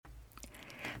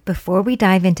Before we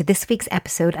dive into this week's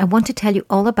episode, I want to tell you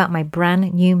all about my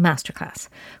brand new masterclass,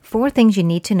 4 things you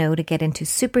need to know to get into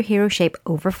superhero shape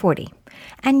over 40.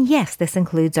 And yes, this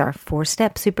includes our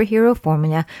 4-step superhero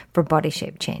formula for body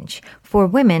shape change for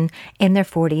women in their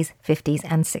 40s, 50s,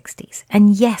 and 60s.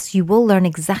 And yes, you will learn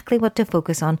exactly what to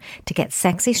focus on to get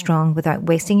sexy strong without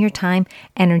wasting your time,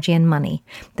 energy, and money.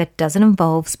 That doesn't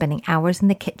involve spending hours in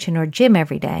the kitchen or gym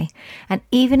every day. And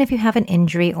even if you have an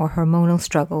injury or hormonal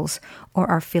struggles or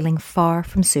are feeling far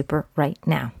from super right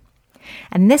now.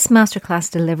 And this masterclass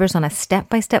delivers on a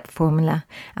step-by-step formula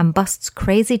and busts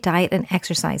crazy diet and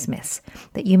exercise myths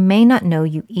that you may not know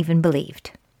you even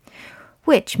believed.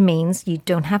 Which means you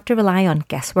don't have to rely on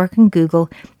guesswork and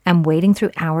Google and wading through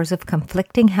hours of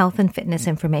conflicting health and fitness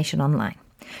information online.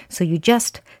 So you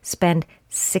just spend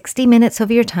 60 minutes of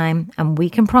your time and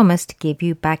we can promise to give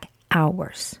you back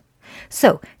hours.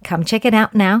 So come check it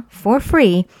out now for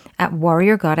free at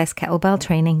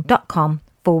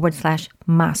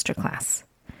warriorgoddesskettlebelltraining.com/masterclass.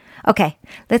 Okay,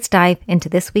 let's dive into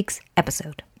this week's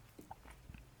episode.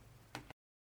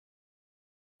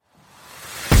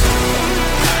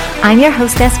 I'm your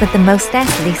hostess with the mostess,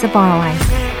 Lisa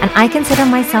Borrowise, and I consider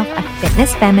myself a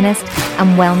fitness feminist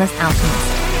and wellness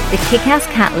alchemist. The kick-ass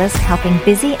catalyst helping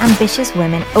busy, ambitious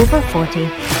women over 40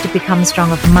 to become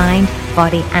strong of mind,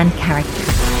 body, and character.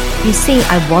 You see,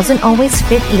 I wasn't always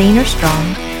fit, lean, or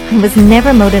strong, and was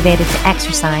never motivated to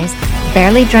exercise,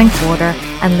 barely drank water,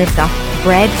 and lived off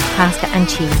bread, pasta, and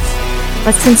cheese.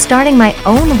 But since starting my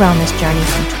own wellness journey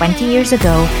some 20 years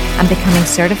ago and becoming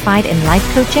certified in life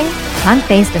coaching,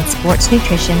 plant-based and sports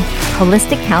nutrition,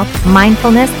 holistic health,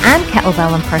 mindfulness, and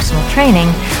kettlebell and personal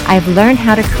training, I've learned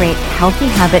how to create healthy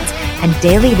habits and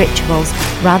daily rituals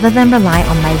rather than rely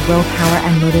on my willpower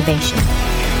and motivation.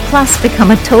 Plus, become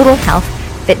a total health,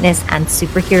 fitness, and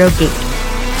superhero geek.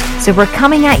 So we're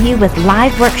coming at you with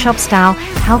live workshop-style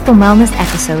health and wellness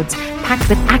episodes packed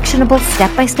with actionable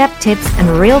step-by-step tips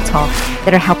and real talk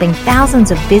that are helping thousands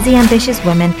of busy, ambitious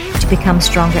women to become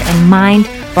stronger in mind,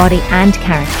 body, and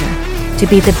character, to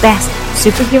be the best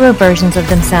superhero versions of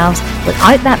themselves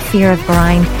without that fear of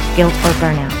grind, guilt, or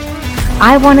burnout.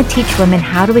 I want to teach women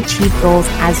how to achieve goals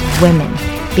as women,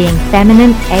 being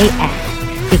feminine AF,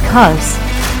 because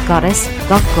Goddess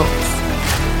got goals.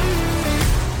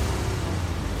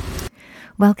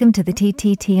 Welcome to the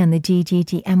TTT on the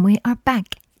GGG, and we are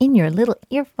back in your little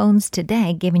earphones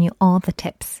today, giving you all the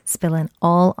tips, spilling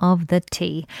all of the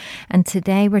tea. And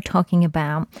today we're talking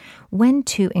about when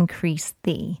to increase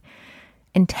the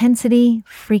intensity,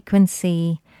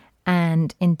 frequency,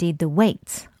 and indeed the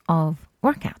weights of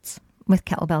workouts with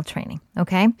kettlebell training.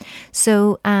 Okay,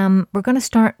 so we're going to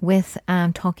start with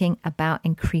talking about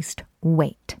increased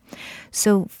weight.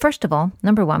 So first of all,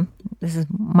 number one, this is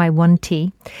my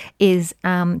 1T, is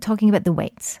talking about the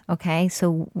weights. Okay,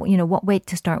 so what weight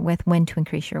to start with, when to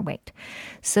increase your weight.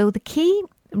 So the key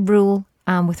rule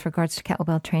with regards to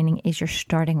kettlebell training is your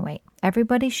starting weight.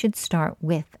 Everybody should start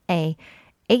with a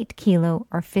 8 kilo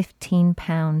or 15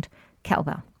 pound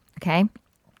kettlebell. Okay,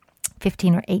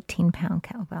 15 or 18 pound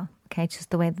kettlebell. Okay, it's just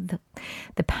the way that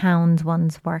the pound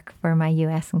ones work for my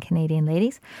US and Canadian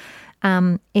ladies,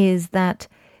 is that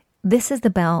this is the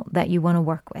bell that you want to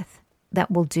work with that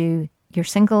will do your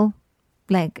single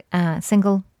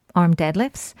arm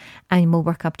deadlifts and will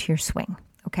work up to your swing.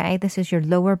 Okay, this is your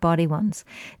lower body ones.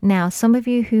 Now, some of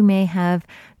you who may have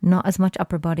not as much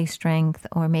upper body strength,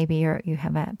 or maybe you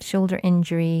have a shoulder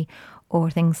injury or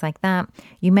things like that,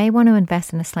 you may want to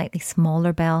invest in a slightly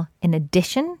smaller bell in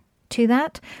addition to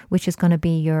that, which is going to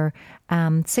be your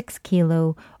 6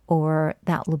 kilo, or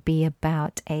that will be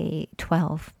about a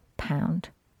 12 pound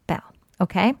bell.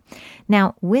 Okay.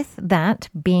 Now, with that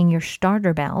being your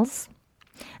starter bells,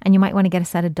 and you might want to get a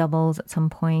set of doubles at some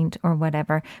point or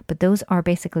whatever, but those are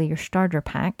basically your starter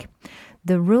pack.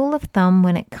 The rule of thumb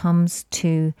when it comes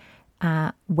to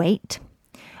weight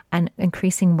and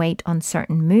increasing weight on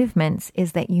certain movements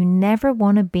is that you never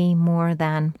want to be more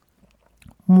than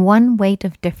one weight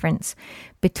of difference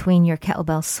between your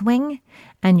kettlebell swing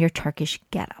and your Turkish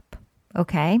get-up.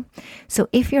 Okay, so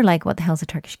if you're like, what the hell's a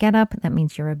Turkish get-up? That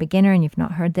means you're a beginner and you've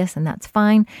not heard this, and that's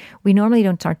fine. We normally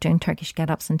don't start doing Turkish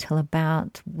get-ups until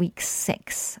about week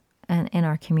 6 in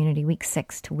our community, week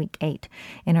 6 to week 8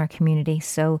 in our community.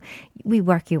 So we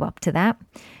work you up to that.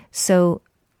 So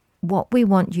what we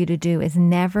want you to do is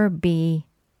never be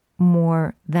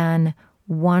more than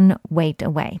one weight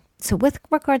away. So with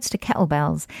regards to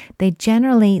kettlebells, the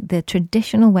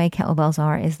traditional way kettlebells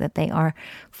are is that they are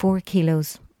 4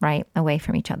 kilos right away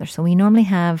from each other. So we normally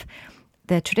have,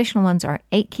 the traditional ones are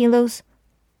 8 kilos,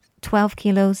 12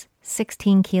 kilos,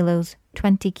 16 kilos,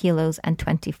 20 kilos, and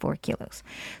 24 kilos.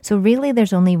 So really,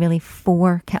 there's only really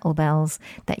 4 kettlebells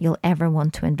that you'll ever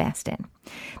want to invest in.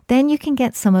 Then you can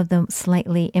get some of the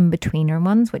slightly in-betweener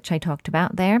ones, which I talked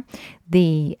about there.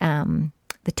 The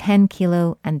 10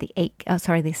 kilo and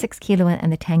the 6 kilo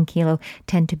and the 10 kilo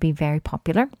tend to be very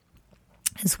popular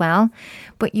as well.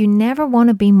 But you never want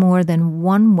to be more than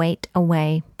one weight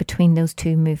away between those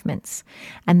two movements.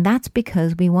 And that's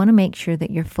because we want to make sure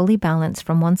that you're fully balanced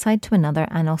from one side to another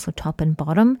and also top and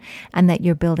bottom, and that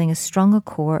you're building as strong a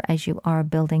core as you are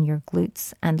building your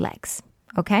glutes and legs.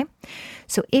 Okay?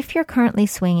 So if you're currently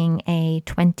swinging a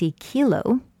 20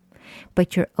 kilo,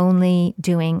 but you're only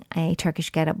doing a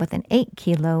Turkish get-up with an 8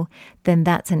 kilo, then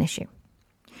that's an issue.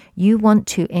 You want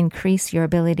to increase your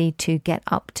ability to get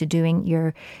up to doing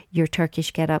your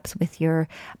Turkish get-ups with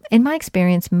in my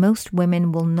experience, most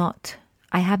women will not.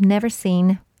 I have never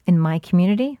seen in my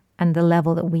community and the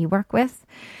level that we work with,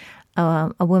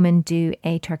 a woman do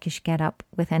a Turkish get-up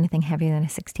with anything heavier than a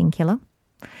 16 kilo.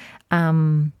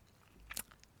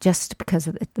 Just because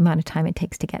of the amount of time it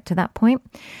takes to get to that point.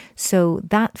 So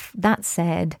that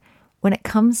said, when it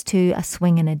comes to a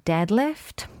swing and a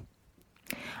deadlift,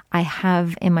 I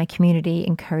have in my community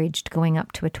encouraged going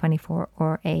up to a 24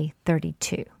 or a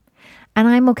 32. And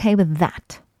I'm okay with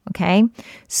that, okay?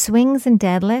 Swings and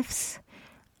deadlifts,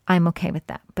 I'm okay with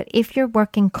that. But if you're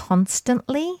working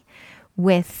constantly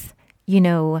with,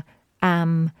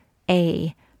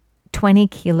 a 20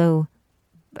 kilo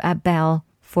bell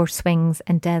for swings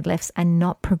and deadlifts and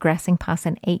not progressing past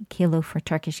an 8 kilo for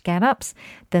Turkish get-ups,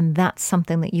 then that's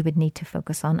something that you would need to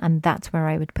focus on. And that's where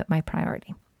I would put my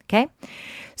priority. Okay,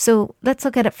 so let's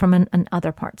look at it from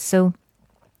another part. So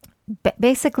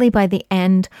basically, by the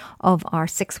end of our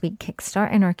 6-week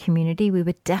kickstart in our community, we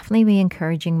would definitely be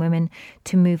encouraging women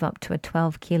to move up to a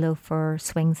 12 kilo for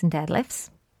swings and deadlifts.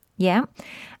 Yeah,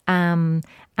 and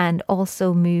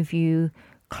also move you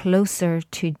closer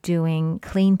to doing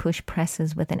clean push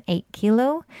presses with an 8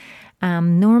 kilo.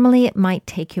 Normally, it might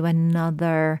take you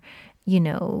another,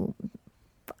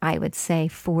 I would say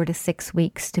 4 to 6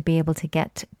 weeks to be able to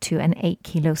get to an 8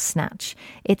 kilo snatch.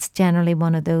 It's generally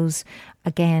one of those,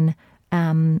 again,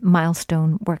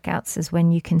 milestone workouts is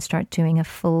when you can start doing a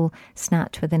full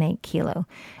snatch with an 8 kilo.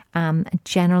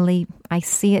 Generally, I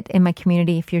see it in my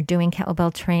community. If you're doing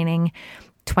kettlebell training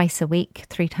twice a week,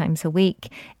 3 times a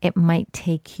week, it might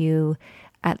take you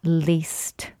at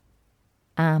least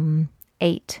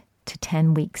 8 to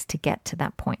 10 weeks to get to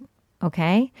that point.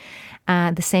 Okay.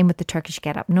 The same with the Turkish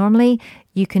get-up. Normally,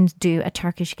 you can do a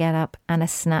Turkish get-up and a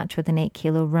snatch with an 8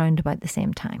 kilo round about the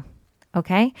same time.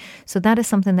 Okay. So that is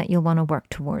something that you'll want to work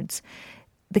towards.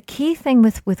 The key thing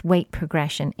with weight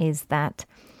progression is that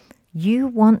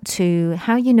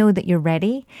how you know that you're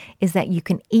ready is that you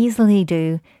can easily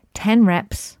do 10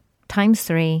 reps times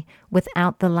 3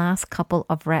 without the last couple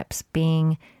of reps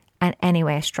being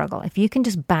anyway a struggle. If you can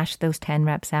just bash those 10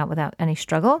 reps out without any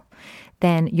struggle,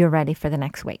 then you're ready for the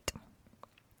next weight.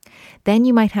 Then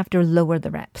you might have to lower the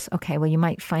reps. Okay, well, you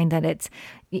might find that it's,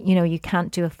 you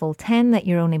can't do a full 10, that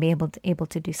you're only able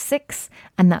to do 6,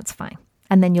 and that's fine.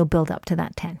 And then you'll build up to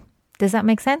that 10. Does that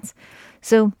make sense?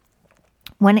 So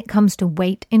when it comes to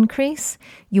weight increase,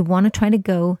 you want to try to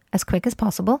go as quick as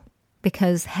possible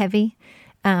because heavy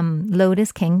load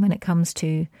is king when it comes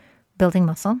to building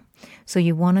muscle. So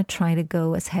you want to try to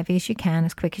go as heavy as you can,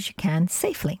 as quick as you can,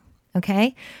 safely.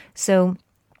 Okay. So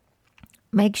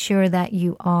make sure that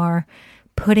you are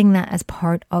putting that as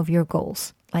part of your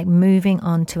goals, like moving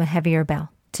on to a heavier bell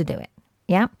to do it.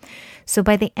 Yeah. So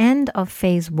by the end of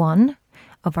phase 1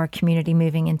 of our community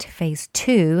moving into phase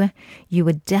 2, you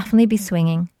would definitely be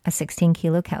swinging a 16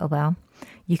 kilo kettlebell.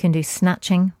 You can do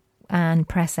snatching and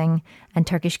pressing and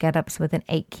Turkish get-ups with an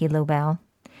 8 kilo bell.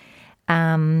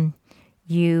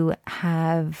 You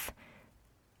have,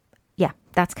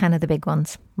 that's kind of the big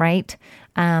ones, right?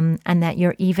 And that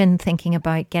you're even thinking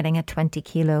about getting a 20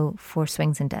 kilo for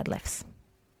swings and deadlifts.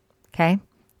 Okay?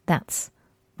 That's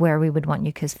where we would want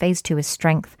you because phase 2 is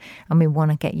strength and we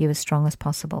want to get you as strong as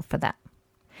possible for that.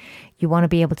 You want to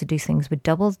be able to do things with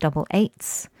doubles, double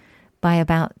 8s by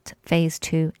about phase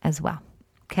 2 as well.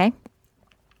 Okay?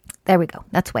 There we go.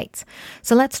 That's weights.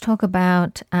 So let's talk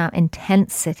about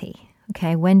intensity.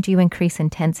 Okay, when do you increase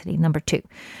intensity? Number 2.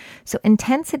 So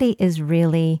intensity is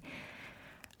really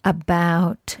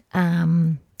about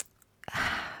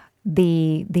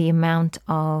the amount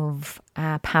of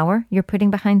power you're putting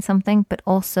behind something, but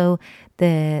also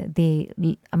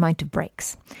the amount of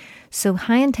breaks. So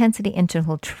high intensity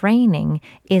interval training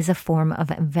is a form of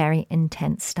a very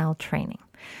intense style training.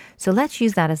 So let's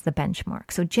use that as the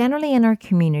benchmark. So generally in our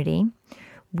community,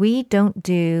 we don't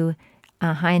do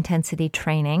high intensity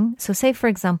training. So say, for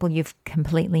example, you've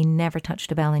completely never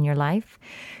touched a bell in your life.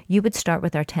 You would start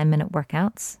with our 10-minute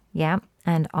workouts. Yeah.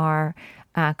 And our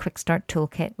quick start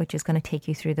toolkit, which is going to take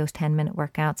you through those 10-minute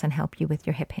workouts and help you with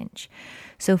your hip hinge.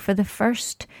 So for the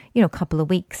first, couple of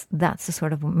weeks, that's the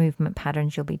sort of movement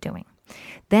patterns you'll be doing.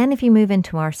 Then if you move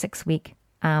into our 6-week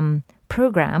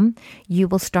program, you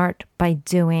will start by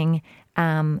doing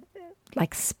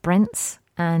like sprints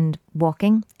and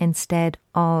walking instead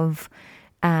of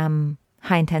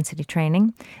high intensity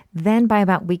training. Then by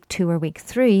about week 2 or week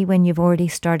 3, when you've already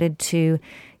started to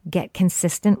get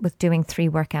consistent with doing 3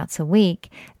 workouts a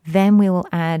week, then we will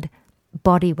add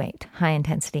body weight, high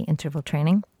intensity interval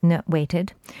training, not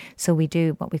weighted. So we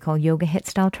do what we call yoga HIIT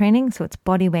style training. So it's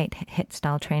body weight HIIT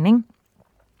style training.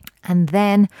 And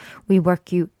then we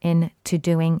work you into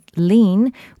doing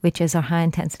lean, which is our high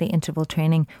intensity interval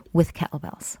training with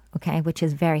kettlebells, okay, which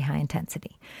is very high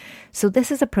intensity. So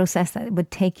this is a process that would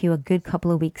take you a good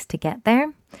couple of weeks to get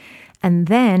there. And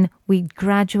then we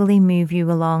gradually move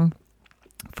you along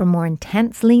for more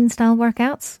intense lean style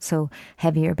workouts. So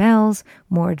heavier bells,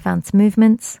 more advanced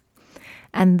movements.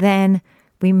 And then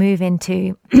we move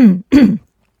into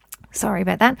sorry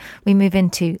about that. We move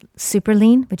into super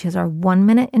lean, which is our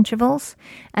 1-minute intervals.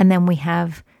 And then we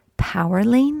have power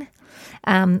lean,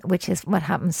 which is what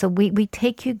happens. So we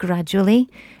take you gradually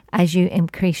as you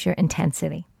increase your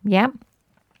intensity. Yeah.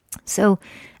 So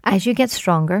as you get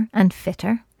stronger and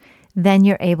fitter, then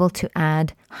you're able to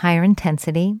add higher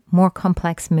intensity, more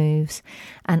complex moves,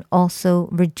 and also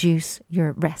reduce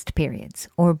your rest periods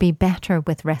or be better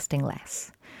with resting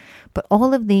less. But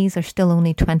all of these are still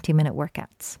only 20-minute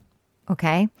workouts.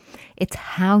 Okay, it's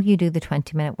how you do the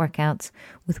 20-minute workouts,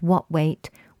 with what weight,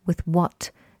 with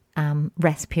what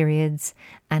rest periods,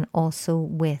 and also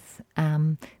with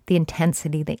the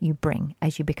intensity that you bring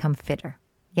as you become fitter.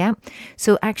 Yeah.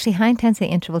 So actually high intensity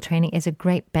interval training is a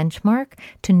great benchmark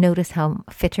to notice how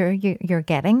fitter you're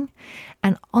getting.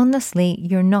 And honestly,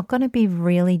 you're not going to be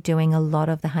really doing a lot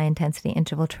of the high intensity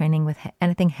interval training with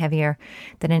anything heavier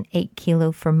than an 8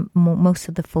 kilo for most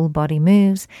of the full body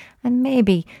moves, and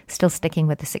maybe still sticking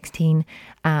with the 16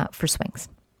 for swings.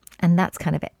 And that's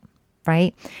kind of it,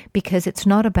 right? Because it's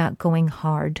not about going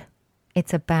hard.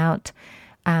 It's about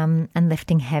and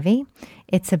lifting heavy.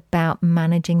 It's about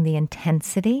managing the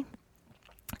intensity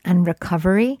and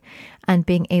recovery and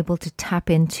being able to tap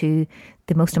into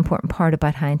the most important part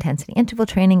about high intensity interval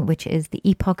training, which is the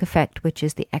EPOC effect, which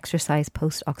is the exercise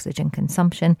post oxygen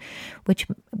consumption, which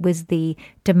was the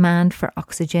demand for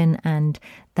oxygen and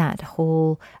that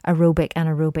whole aerobic,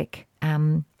 anaerobic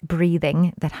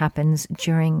breathing that happens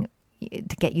during,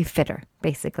 to get you fitter,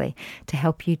 basically, to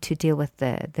help you to deal with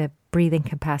the breathing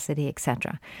capacity,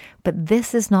 etc. But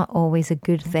this is not always a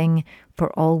good thing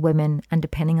for all women, and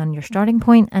depending on your starting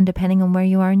point and depending on where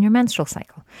you are in your menstrual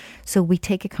cycle. So we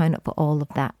take account of all of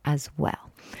that as well.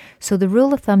 So the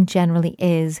rule of thumb generally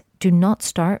is do not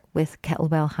start with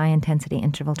kettlebell high intensity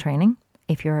interval training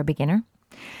if you're a beginner.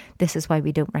 This is why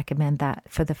we don't recommend that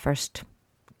for the first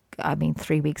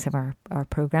 3 weeks of our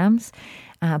programs.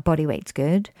 Body weight's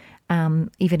good.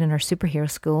 Even in our superhero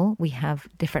school, we have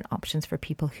different options for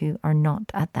people who are not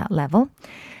at that level.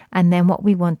 And then what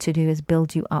we want to do is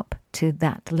build you up to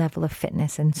that level of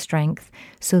fitness and strength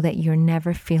so that you're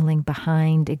never feeling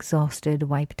behind, exhausted,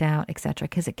 wiped out, etc.,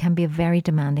 because it can be very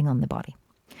demanding on the body.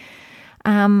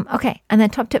 Okay, and then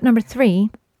top tip number 3,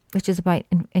 which is about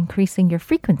increasing your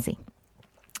frequency.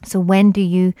 So when do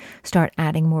you start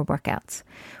adding more workouts?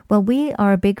 Well, we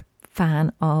are a big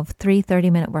fan of 3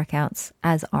 30-minute workouts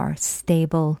as our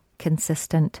stable,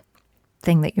 consistent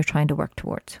thing that you're trying to work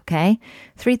towards, okay?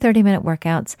 3 30-minute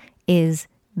workouts is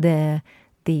the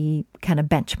kind of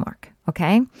benchmark,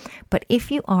 okay? But if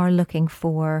you are looking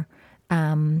for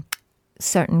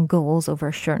certain goals over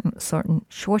a certain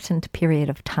shortened period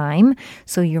of time,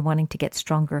 so you're wanting to get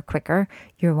stronger quicker,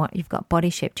 you've got body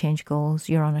shape change goals,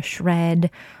 you're on a shred,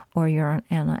 or you're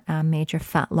on a major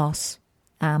fat loss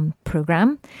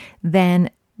program, then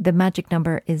the magic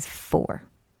number is 4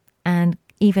 and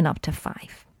even up to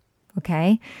 5.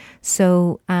 Okay.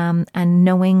 So, and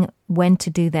knowing when to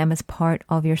do them as part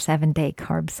of your 7-day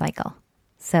carb cycle.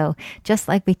 So just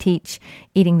like we teach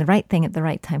eating the right thing at the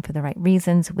right time for the right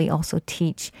reasons, we also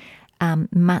teach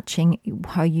matching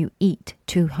how you eat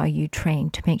to how you train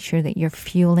to make sure that you're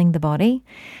fueling the body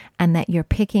and that you're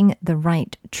picking the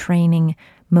right training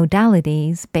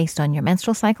modalities based on your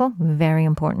menstrual cycle, very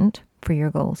important for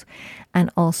your goals, and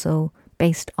also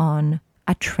based on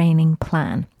a training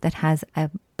plan that has a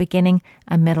beginning,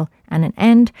 a middle, and an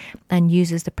end, and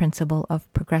uses the principle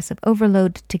of progressive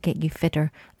overload to get you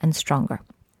fitter and stronger.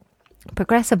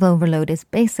 Progressive overload is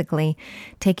basically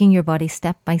taking your body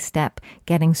step by step,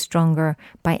 getting stronger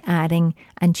by adding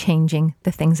and changing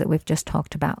the things that we've just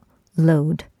talked about.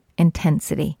 Load,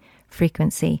 intensity,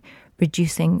 frequency,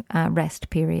 reducing rest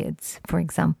periods, for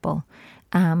example.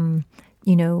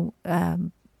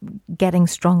 Getting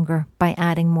stronger by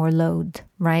adding more load,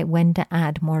 right? When to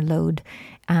add more load.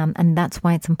 And that's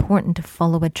why it's important to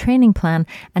follow a training plan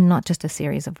and not just a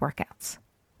series of workouts,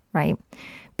 right?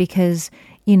 Because,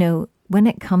 when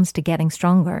it comes to getting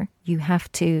stronger, you have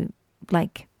to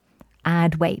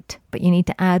add weight, but you need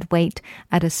to add weight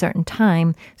at a certain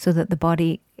time so that the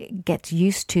body gets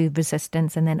used to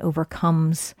resistance and then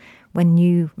overcomes when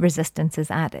new resistance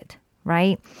is added,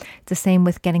 right? It's the same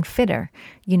with getting fitter.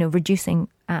 Reducing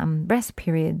rest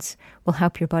periods will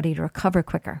help your body to recover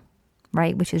quicker,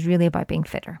 right? Which is really about being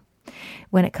fitter.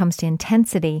 When it comes to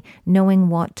intensity, knowing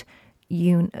what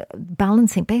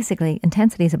balancing, basically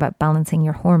intensity is about balancing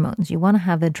your hormones. You want to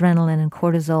have adrenaline and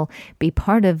cortisol be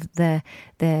part of the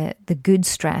good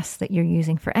stress that you're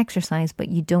using for exercise, but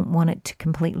you don't want it to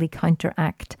completely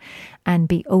counteract and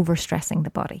be overstressing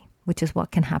the body, which is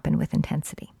what can happen with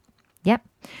intensity. Yep.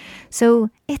 So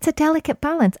it's a delicate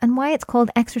balance, and why it's called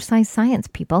exercise science,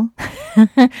 people,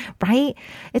 right?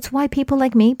 It's why people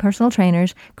like me, personal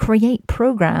trainers, create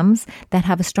programs that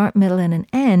have a start, middle, and an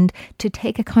end to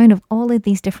take account of all of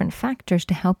these different factors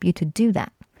to help you to do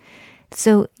that.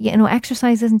 So,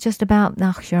 exercise isn't just about,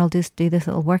 sure, I'll just do this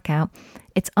little workout.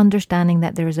 It's understanding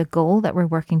that there is a goal that we're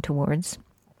working towards,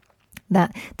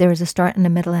 that there is a start and a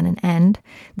middle and an end.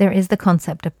 There is the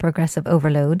concept of progressive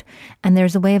overload, and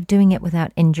there's a way of doing it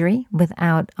without injury,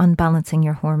 without unbalancing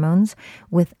your hormones,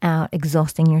 without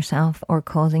exhausting yourself or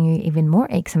causing you even more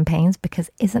aches and pains, because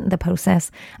isn't the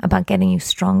process about getting you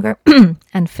stronger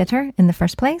and fitter in the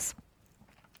first place?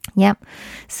 Yep.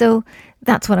 So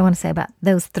that's what I want to say about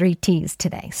those 3 T's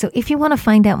today. So if you want to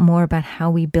find out more about how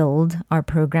we build our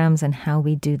programs and how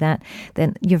we do that,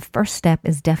 then your first step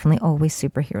is definitely always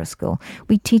Superhero School.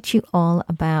 We teach you all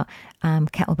about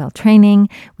kettlebell training.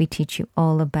 We teach you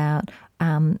all about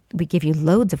we give you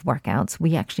loads of workouts.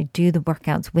 We actually do the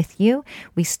workouts with you.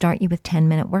 We start you with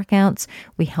 10-minute workouts.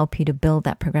 We help you to build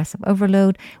that progressive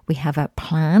overload. We have a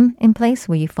plan in place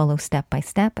where you follow step by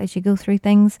step as you go through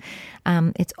things.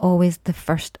 It's always the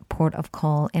first port of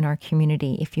call in our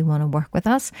community. If you want to work with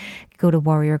us, go to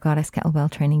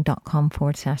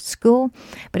warriorgoddesskettlebelltraining.com/school.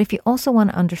 But if you also want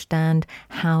to understand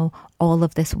how all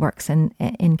of this works in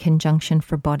conjunction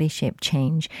for body shape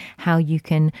change, how you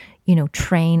can,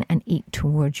 train and eat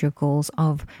towards your goals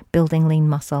of building lean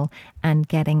muscle and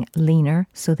getting leaner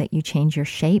so that you change your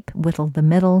shape, whittle the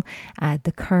middle,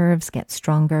 the curves, get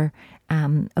stronger,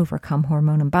 overcome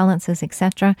hormone imbalances,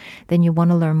 etc., then you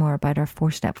want to learn more about our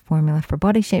 4-step formula for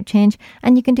body shape change.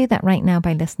 And you can do that right now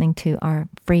by listening to our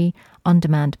free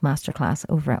on-demand masterclass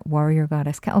over at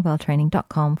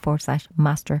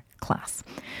warriorgoddesskettlebelltraining.com/masterclass.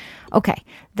 Okay,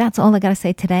 that's all I got to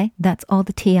say today. That's all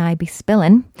the tea I be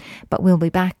spilling, but we'll be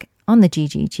back on the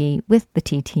GGG with the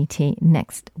TTT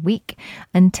next week.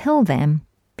 Until then,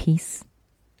 peace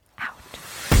out.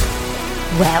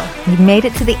 Well, you made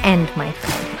it to the end, my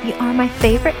friend. You are my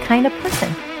favorite kind of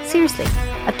person. Seriously,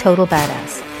 a total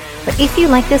badass. But if you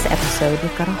like this episode,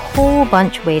 we've got a whole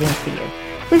bunch waiting for you,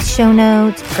 with show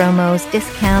notes, promos,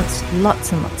 discounts,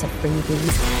 lots and lots of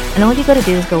freebies. And all you got to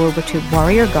do is go over to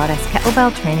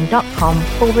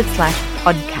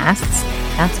warriorgoddesskettlebelltraining.com/podcasts.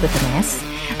 That's with an S.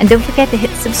 And don't forget to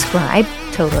hit subscribe,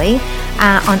 totally,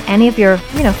 on any of your,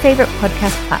 favorite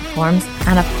podcast platforms.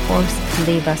 And of course,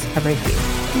 leave us a review.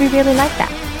 We really like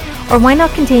that. Or why not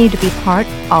continue to be part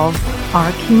of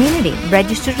our community?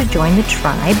 Register to join the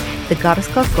tribe, the Goddess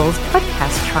Got Goals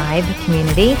podcast tribe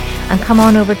community, and come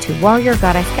on over to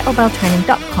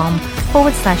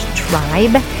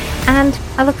warriorgoddesskettlebelltraining.com/tribe. And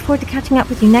I look forward to catching up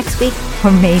with you next week,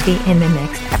 or maybe in the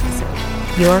next episode.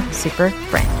 Your super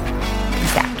friend.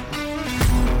 Peace out.